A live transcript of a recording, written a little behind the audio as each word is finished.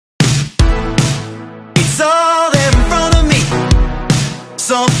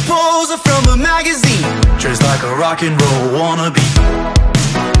pose her from a magazine, dressed like a rock and roll wannabe.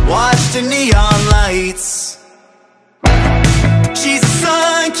 Watched the neon lights. She's a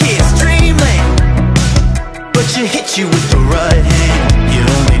sun-kissed dreamland, but she hits you with the right hand. You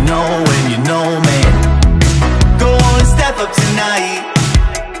only know when you know, man. Go on and step up tonight.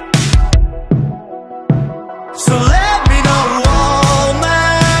 So let me know all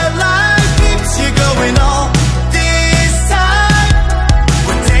my life keeps you going all this time.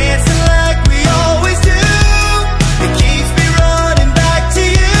 We're dancing like we always do. It keeps me running back to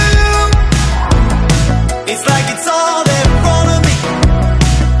you. It's like it's all there in front of me.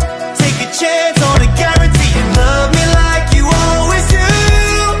 Take a chance on a guarantee and love me like you always do.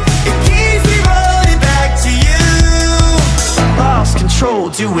 It keeps me running back to you. Lost control,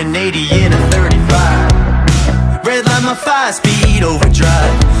 doing 80 in a 35. Red light, my 5-speed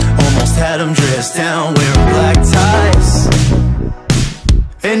overdrive. Almost had them dressed down, wearing black ties.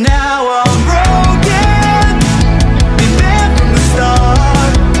 And now I'm broken, been there from the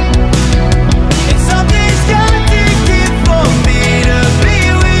start. And something's got to give for me to be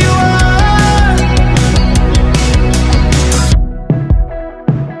where you are.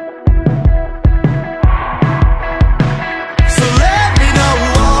 So let me know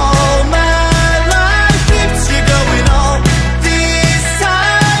all my life keeps you going all this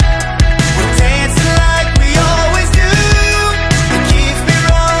time. We're dancing like we always do. It keeps me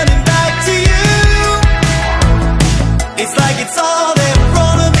running back to you. It's like it's all there in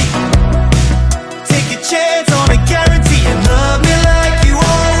front of me. Take a chance on a guarantee and love me like you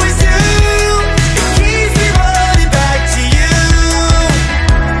always do. It keeps me running back to you.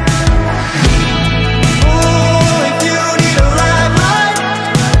 Oh, if you need a lifeline,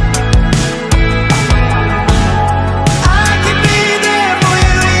 I can be there for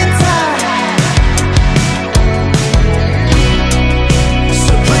you in time.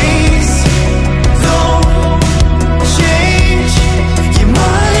 So please don't change your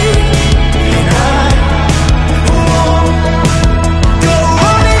mind, and I won't go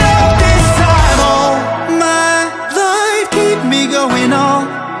running out this time. All my life keep me going all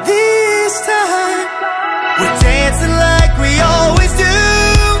this time. We're dancing like we always do.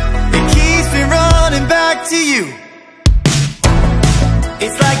 It keeps me running back to you.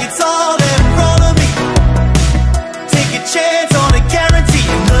 It's like it's all